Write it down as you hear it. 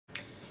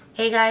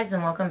Hey guys,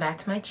 and welcome back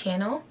to my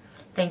channel.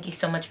 Thank you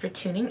so much for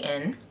tuning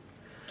in.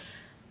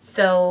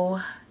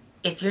 So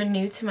if you're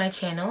new to my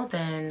channel,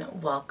 then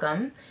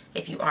welcome.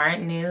 If you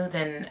aren't new,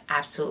 then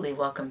absolutely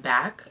welcome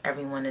back.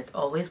 Everyone is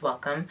always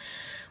welcome.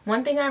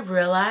 One thing I've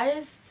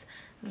realized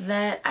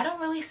that I don't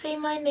really say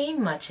my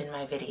name much in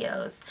my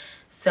videos.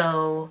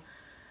 So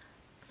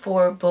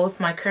for both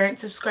my current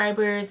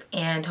subscribers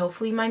and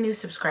hopefully my new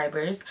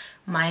subscribers,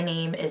 my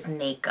name is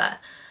Neka.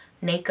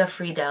 Neka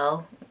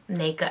Friedel,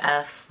 Neka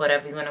F,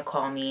 whatever you want to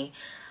call me.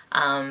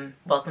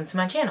 Welcome to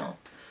my channel.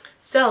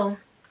 So,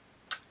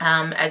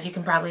 as you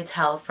can probably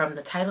tell from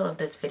the title of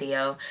this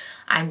video,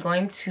 I'm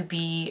going to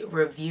be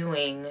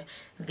reviewing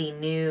the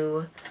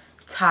new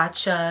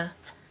Tatcha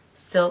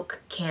Silk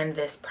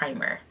Canvas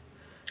Primer.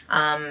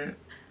 I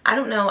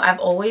don't know, I've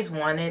always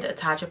wanted a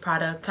Tatcha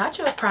product.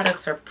 Tatcha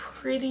products are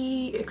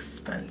pretty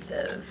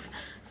expensive.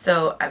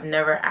 So I've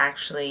never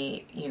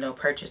actually,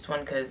 purchased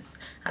one because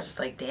I was just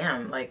like,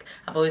 damn, like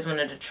I've always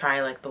wanted to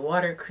try like the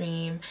water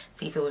cream,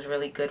 see if it was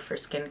really good for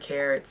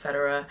skincare,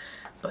 etc.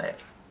 But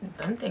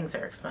them things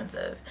are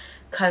expensive.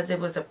 Because it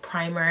was a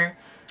primer,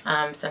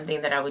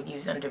 something that I would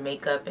use under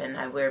makeup, and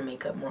I wear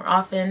makeup more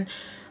often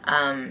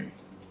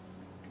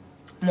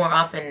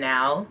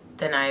now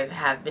than I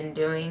have been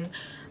doing.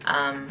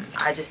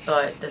 I just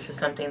thought this is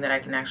something that I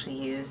can actually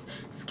use.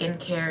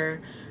 Skincare,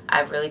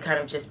 I've really kind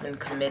of just been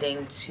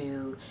committing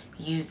to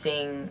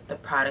using the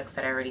products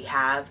that I already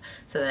have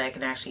so that I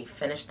can actually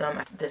finish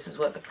them. This is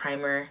what the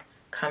primer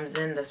comes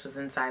in. This was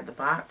inside the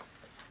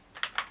box.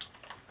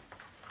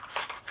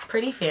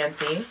 Pretty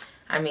fancy.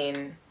 I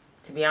mean,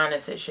 to be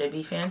honest, it should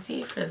be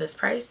fancy for this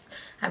price.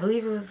 I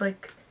believe it was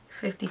like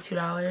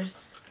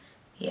 $52.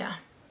 Yeah.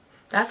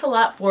 That's a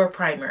lot for a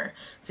primer.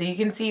 So you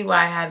can see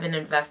why I haven't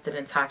invested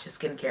in Tatcha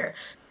skincare.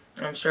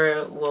 I'm sure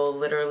it will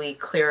literally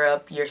clear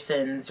up your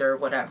sins or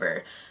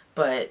whatever.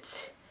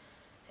 But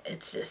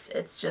it's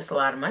just a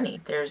lot of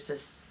money. There's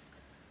this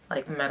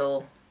like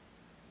metal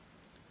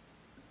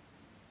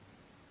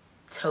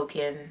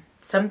token,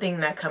 something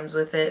that comes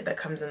with it, that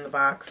comes in the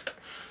box.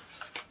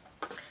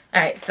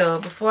 Alright, so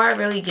before I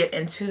really get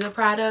into the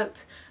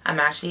product, I'm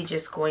actually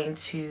just going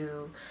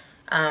to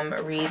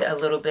read a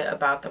little bit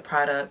about the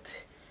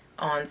product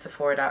on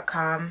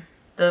Sephora.com.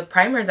 The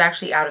primer is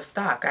actually out of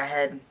stock. I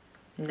had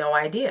no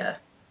idea.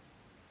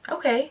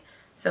 Okay,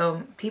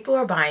 so people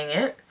are buying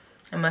it.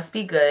 It must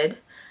be good.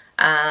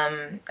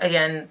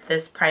 Again,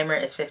 this primer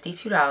is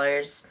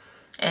 $52.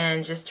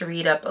 And just to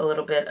read up a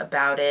little bit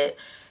about it,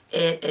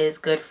 it is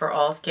good for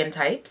all skin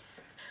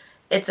types.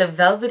 It's a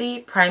velvety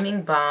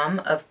priming balm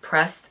of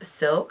pressed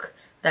silk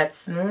that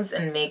smooths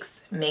and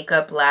makes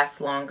makeup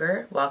last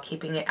longer while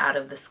keeping it out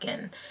of the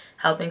skin,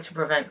 helping to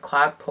prevent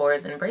clogged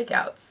pores and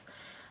breakouts.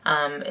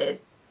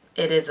 It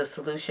is a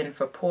solution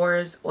for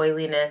pores,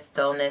 oiliness,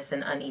 dullness,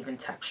 and uneven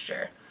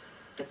texture.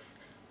 It's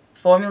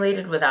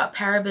formulated without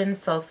parabens,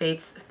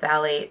 sulfates,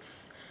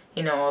 phthalates,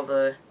 all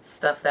the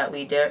stuff that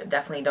we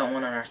definitely don't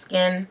want on our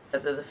skin.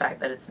 Because of the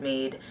fact that it's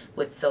made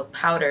with silk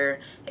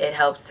powder, it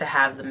helps to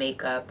have the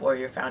makeup or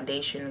your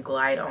foundation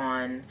glide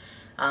on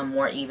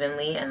more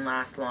evenly and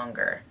last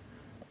longer.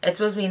 It's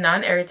supposed to be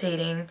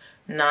non-irritating,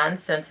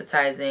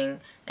 non-sensitizing,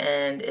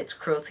 and it's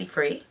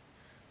cruelty-free.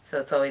 So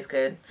it's always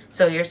good.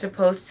 So you're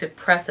supposed to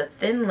press a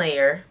thin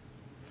layer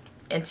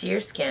into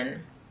your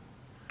skin,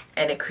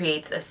 and it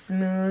creates a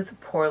smooth,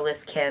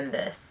 poreless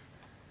canvas.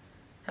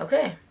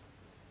 Okay.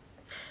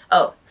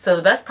 Oh, so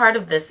the best part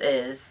of this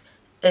is,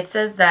 it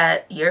says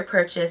that your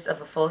purchase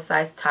of a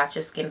full-size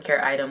Tatcha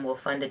skincare item will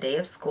fund a day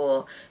of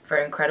school for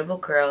incredible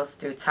girls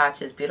through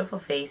Tatcha's Beautiful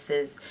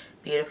Faces,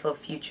 Beautiful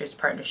Futures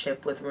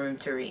partnership with Room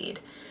to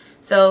Read.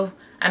 So,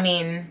 I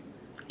mean,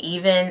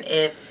 even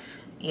if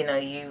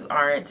you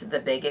aren't the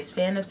biggest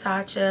fan of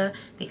Tatcha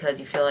because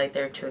you feel like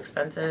they're too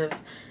expensive,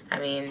 I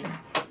mean,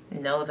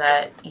 know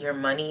that your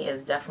money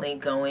is definitely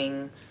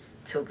going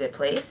to a good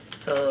place.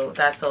 So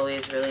that's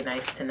always really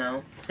nice to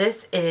know.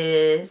 This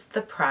is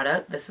the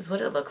product. This is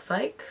what it looks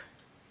like.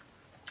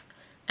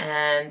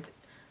 And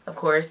of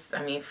course,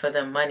 I mean, for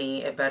the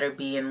money, it better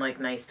be in like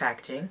nice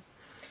packaging.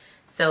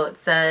 So it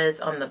says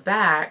on the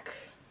back,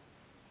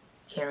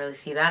 can't really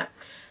see that.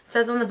 It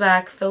says on the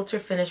back, Filter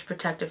Finish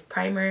Protective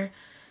Primer.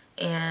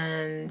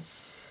 And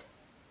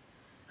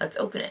let's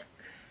open it.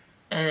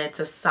 And it's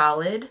a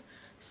solid,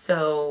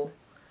 so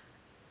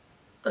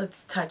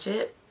let's touch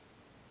it.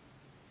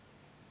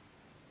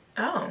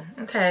 Oh,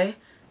 okay.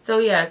 So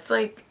yeah,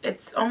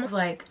 it's almost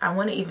like, I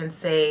want to even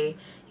say,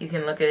 you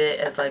can look at it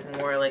as like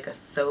more like a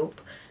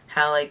soap.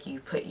 How like you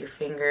put your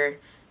finger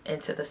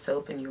into the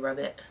soap and you rub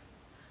it,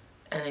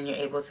 and then you're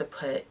able to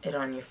put it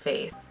on your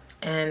face.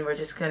 And we're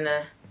just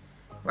gonna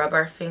rub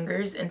our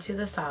fingers into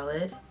the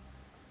solid.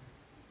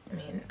 I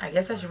mean, I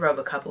guess I should rub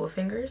a couple of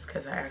fingers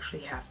because I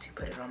actually have to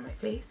put it on my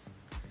face.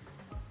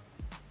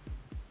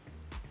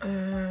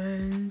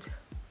 And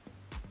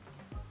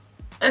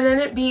then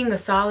it being a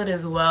solid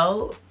as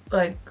well,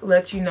 like,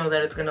 lets you know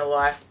that it's gonna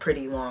last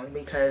pretty long,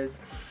 because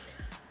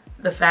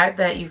the fact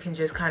that you can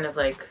just kind of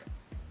like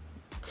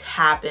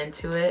tap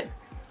into it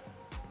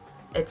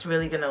it's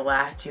really gonna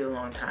last you a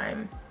long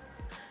time.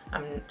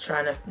 I'm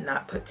trying to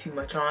not put too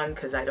much on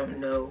because I don't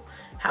know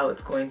how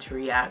it's going to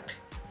react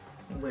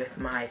with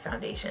my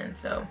foundation.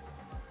 So,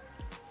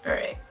 all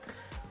right.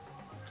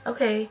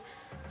 Okay,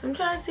 so I'm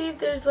trying to see if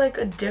there's like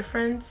a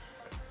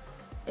difference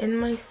in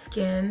my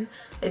skin.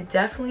 It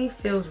definitely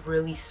feels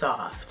really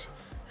soft.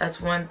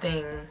 That's one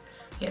thing,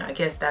 you know, I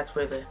guess that's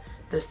where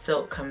the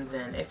silk comes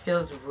in. It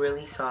feels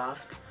really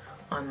soft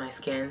on my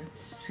skin,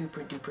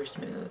 super duper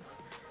smooth.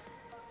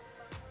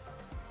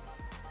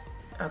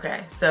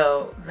 Okay,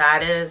 so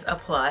that is a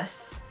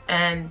plus.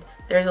 And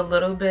there's a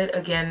little bit,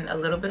 again, a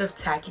little bit of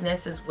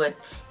tackiness is what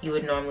you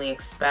would normally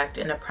expect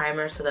in a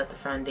primer so that the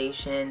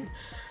foundation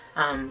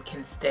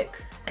can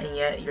stick, and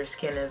yet your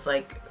skin is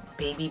like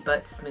baby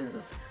butt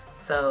smooth.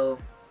 So,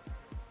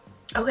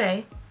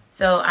 okay.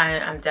 So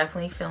I'm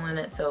definitely feeling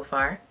it so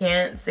far.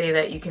 Can't say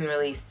that you can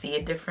really see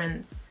a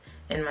difference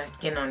in my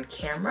skin on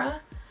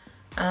camera.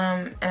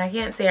 And I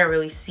can't say I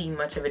really see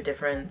much of a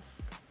difference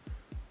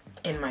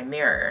in my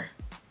mirror.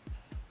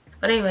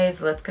 But anyways,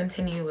 let's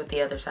continue with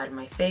the other side of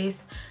my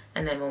face,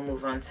 and then we'll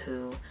move on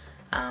to,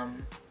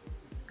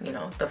 you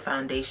know, the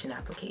foundation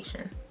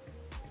application.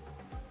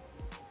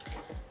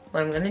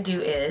 What I'm gonna do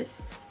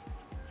is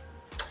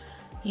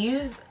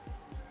use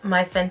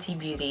my Fenty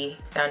Beauty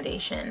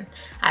foundation.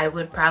 I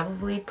would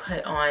probably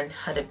put on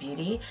Huda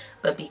Beauty,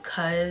 but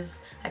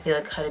because I feel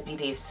like Huda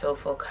Beauty is so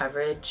full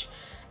coverage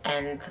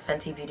and the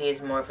Fenty Beauty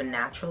is more of a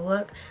natural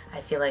look,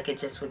 I feel like it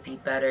just would be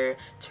better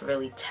to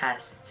really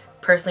test.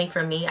 Personally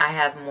for me, I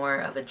have more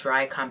of a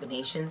dry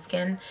combination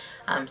skin,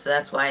 so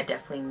that's why I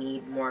definitely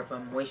need more of a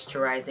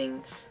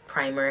moisturizing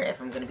primer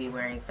if I'm going to be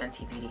wearing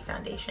Fenty Beauty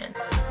foundation.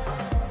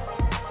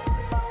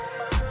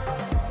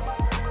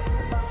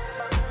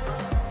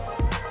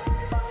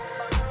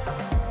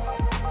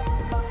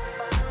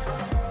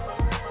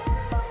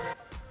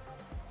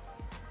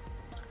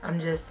 I'm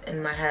just,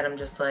 in my head, I'm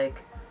just like,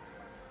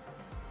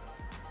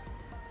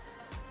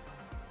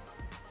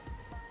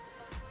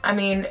 I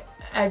mean,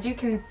 as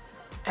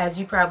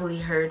you probably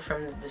heard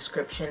from the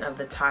description of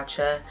the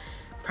Tatcha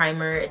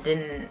primer, it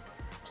didn't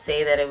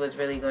say that it was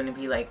really going to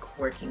be like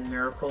working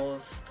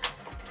miracles,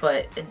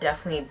 but it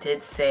definitely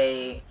did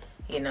say,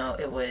 you know,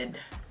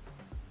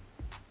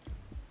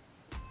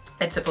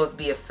 it's supposed to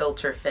be a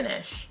filter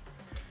finish.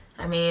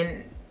 I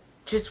mean,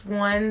 just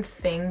one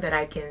thing that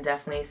I can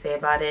definitely say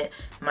about it,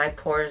 my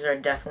pores are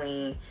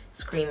definitely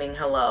screaming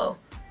hello.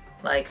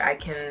 Like, I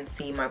can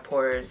see my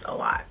pores a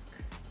lot.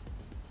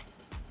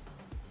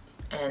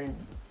 And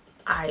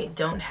I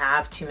don't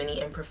have too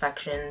many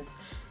imperfections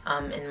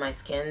in my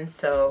skin,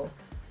 so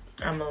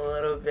I'm a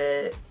little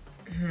bit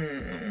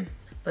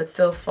but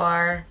so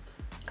far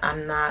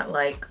I'm not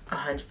like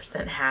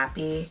 100%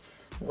 happy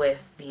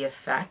with the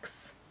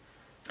effects.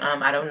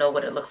 I don't know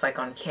what it looks like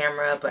on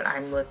camera, but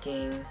I'm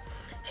looking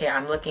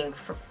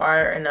for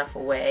far enough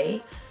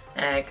away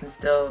and I can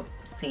still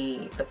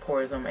see the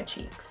pores on my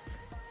cheeks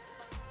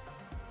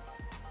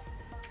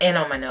and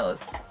on my nose.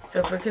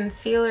 So for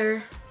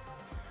concealer,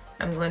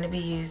 I'm going to be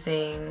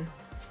using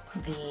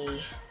the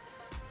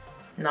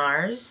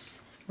NARS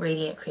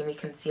Radiant Creamy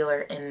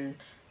Concealer in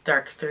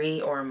Dark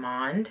 3 or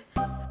Monde.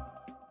 Oh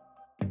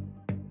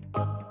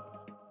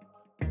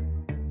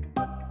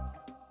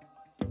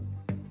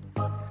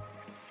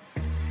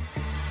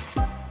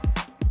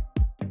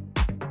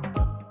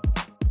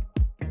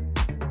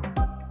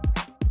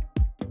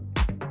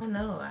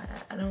no,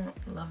 I don't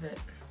love it.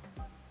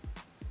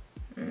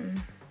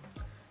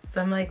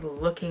 So I'm like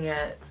looking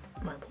at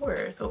my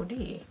pores,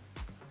 OD.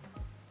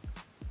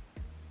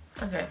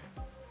 Okay.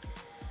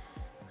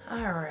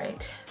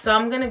 Alright. So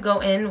I'm going to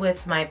go in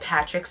with my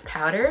Patrick's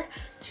powder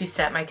to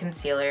set my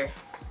concealer.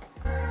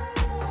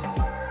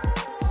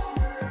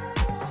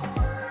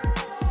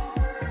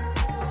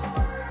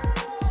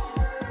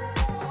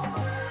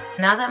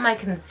 Now that my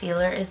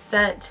concealer is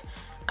set,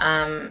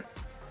 I'm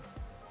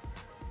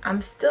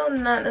still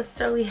not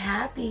necessarily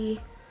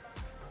happy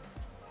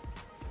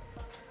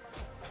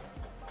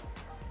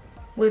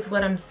with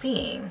what I'm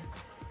seeing.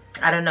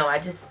 I don't know, I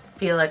just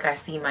feel like I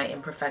see my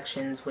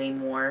imperfections way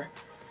more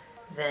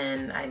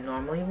than I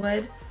normally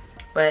would,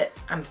 but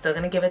I'm still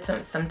gonna give it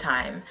some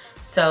time.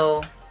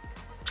 So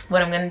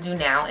what I'm gonna do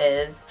now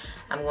is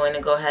I'm going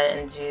to go ahead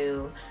and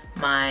do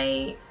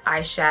my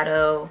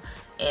eyeshadow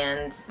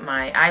and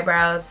my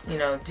eyebrows, you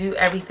know, do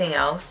everything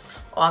else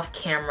off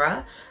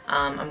camera.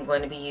 I'm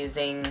going to be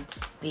using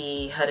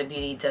the Huda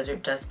Beauty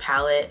Desert Dust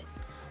palette.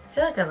 I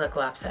feel like I look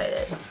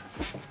lopsided.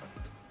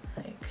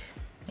 Like,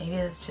 maybe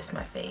it's just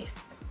my face.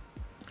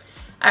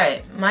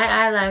 Alright, my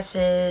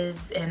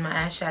eyelashes and my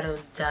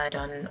eyeshadows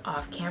done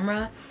off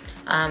camera.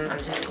 I'm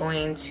just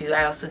going to,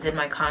 I also did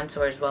my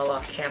contour as well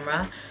off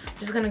camera. I'm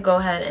just going to go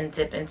ahead and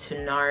dip into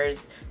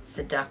NARS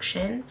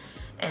Seduction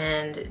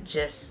and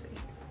just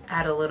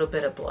add a little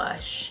bit of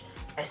blush.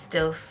 I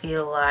still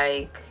feel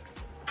like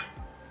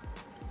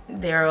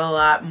there are a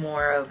lot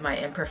more of my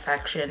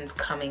imperfections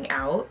coming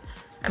out.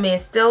 I mean, it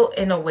still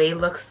in a way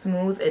looks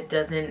smooth. It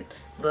doesn't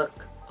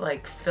look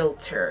like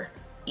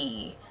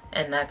filter-y,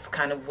 and that's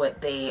kind of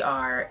what they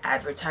are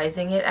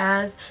advertising it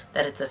as,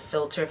 that it's a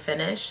filter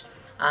finish.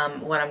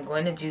 What I'm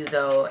going to do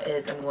though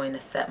is I'm going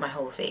to set my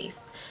whole face.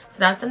 It's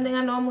not something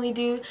I normally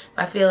do,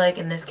 but I feel like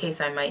in this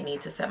case I might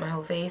need to set my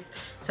whole face.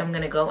 So I'm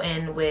going to go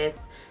in with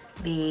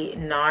the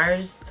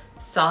NARS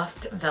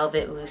Soft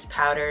Velvet Loose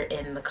Powder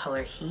in the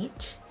color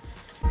Heat.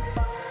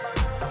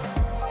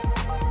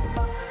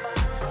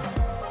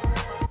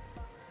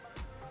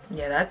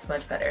 Yeah, that's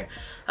much better.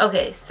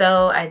 Okay,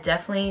 so I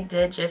definitely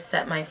did just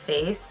set my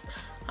face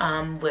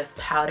with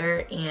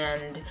powder,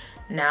 and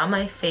now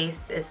my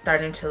face is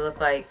starting to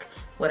look like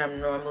what I'm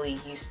normally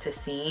used to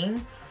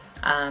seeing.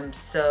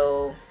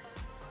 So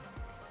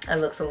it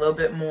looks a little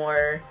bit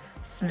more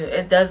smooth.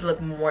 It does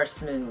look more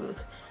smooth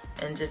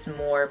and just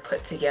more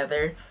put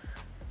together,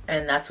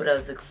 and that's what I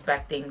was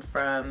expecting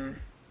from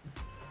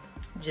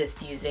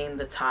just using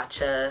the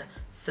Tatcha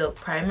Silk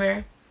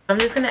Primer. I'm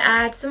just going to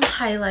add some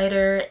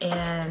highlighter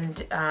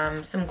and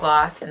some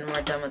gloss, and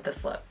we're done with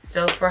this look.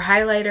 So for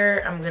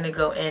highlighter, I'm going to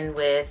go in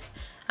with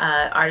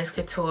Artist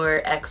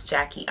Couture X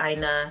Jackie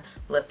Aina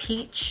La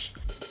Peach.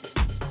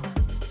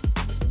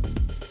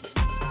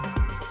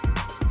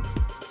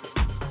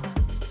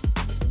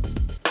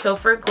 So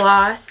for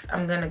gloss,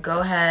 I'm going to go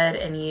ahead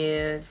and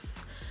use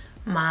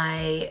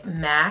my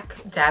MAC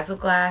Dazzle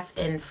Glass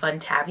in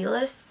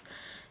Funtabulous,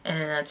 and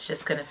that's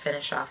just going to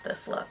finish off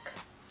this look.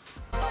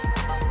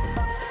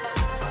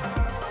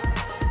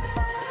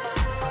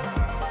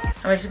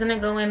 I'm just going to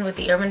go in with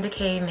the Urban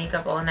Decay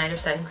Makeup All Nighter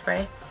Setting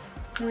Spray.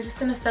 And we're just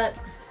going to set.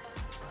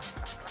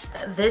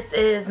 This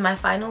is my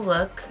final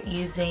look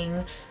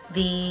using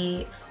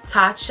the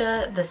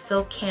Tatcha, the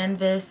Silk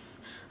Canvas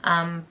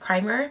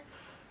primer.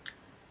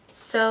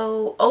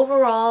 So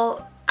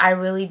overall, I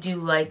really do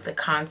like the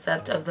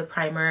concept of the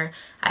primer.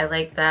 I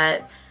like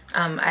that.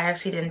 I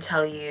actually didn't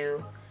tell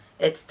you.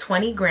 It's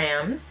 20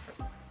 grams.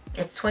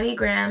 It's 20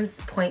 grams,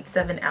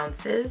 0.7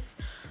 ounces.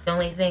 The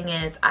only thing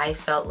is I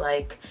felt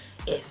like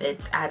if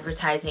it's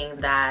advertising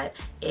that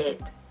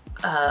it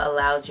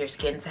allows your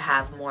skin to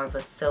have more of a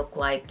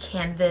silk-like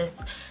canvas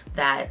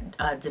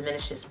that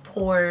diminishes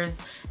pores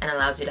and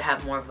allows you to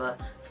have more of a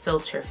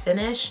filter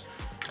finish,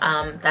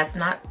 that's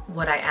not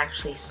what I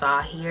actually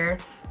saw here.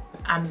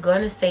 I'm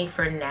gonna say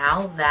for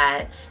now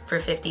that for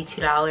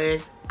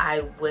 $52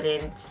 I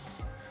wouldn't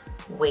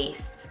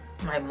waste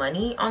my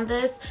money on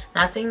this.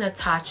 Not saying that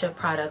Tatcha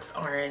products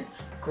aren't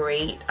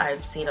great.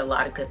 I've seen a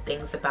lot of good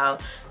things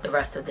about the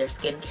rest of their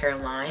skincare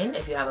line.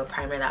 If you have a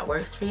primer that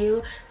works for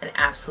you, then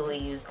absolutely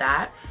use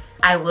that.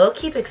 I will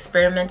keep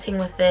experimenting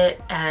with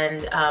it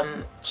and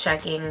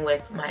checking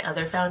with my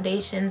other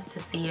foundations to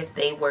see if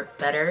they work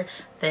better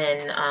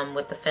than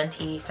with the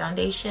Fenty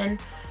foundation.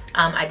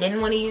 I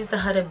didn't want to use the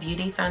Huda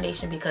Beauty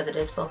foundation because it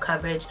is full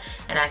coverage,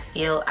 and I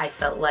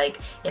felt like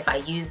if I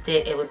used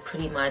it, it would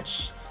pretty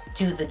much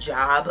do the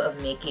job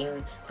of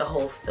making the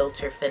whole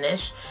filter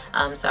finish.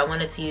 So I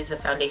wanted to use a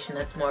foundation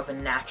that's more of a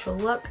natural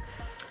look.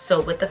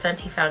 So with the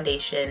Fenty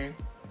foundation,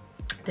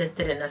 this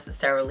didn't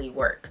necessarily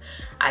work.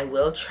 I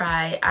will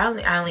try, I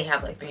only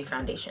have like 3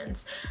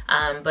 foundations,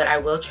 but I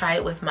will try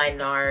it with my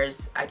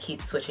NARS. I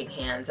keep switching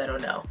hands, I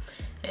don't know.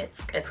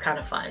 It's kind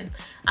of fun.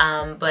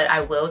 But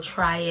I will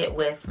try it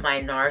with my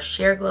NARS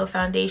Sheer Glow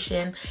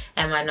foundation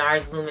and my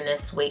NARS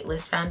Luminous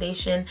Weightless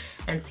foundation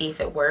and see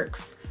if it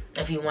works.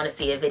 If you want to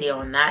see a video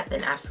on that,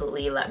 then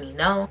absolutely let me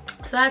know.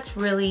 So that's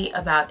really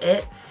about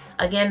it.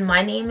 Again,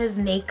 my name is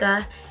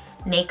Neka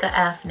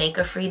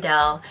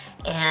Friedel,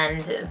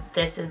 and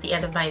this is the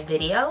end of my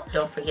video.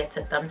 Don't forget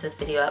to thumbs this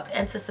video up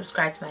and to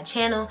subscribe to my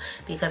channel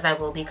because I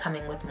will be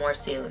coming with more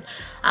soon.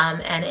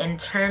 And in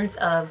terms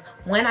of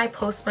when I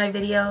post my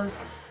videos,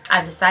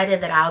 I've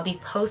decided that I'll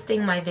be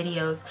posting my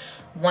videos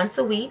once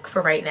a week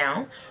for right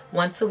now.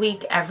 Once a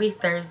week every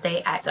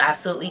Thursday. So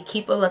absolutely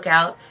keep a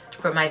lookout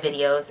for my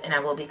videos, and I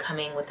will be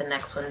coming with the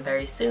next one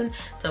very soon.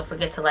 Don't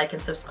forget to like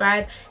and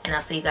subscribe, and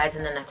I'll see you guys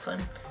in the next one.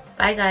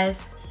 Bye guys.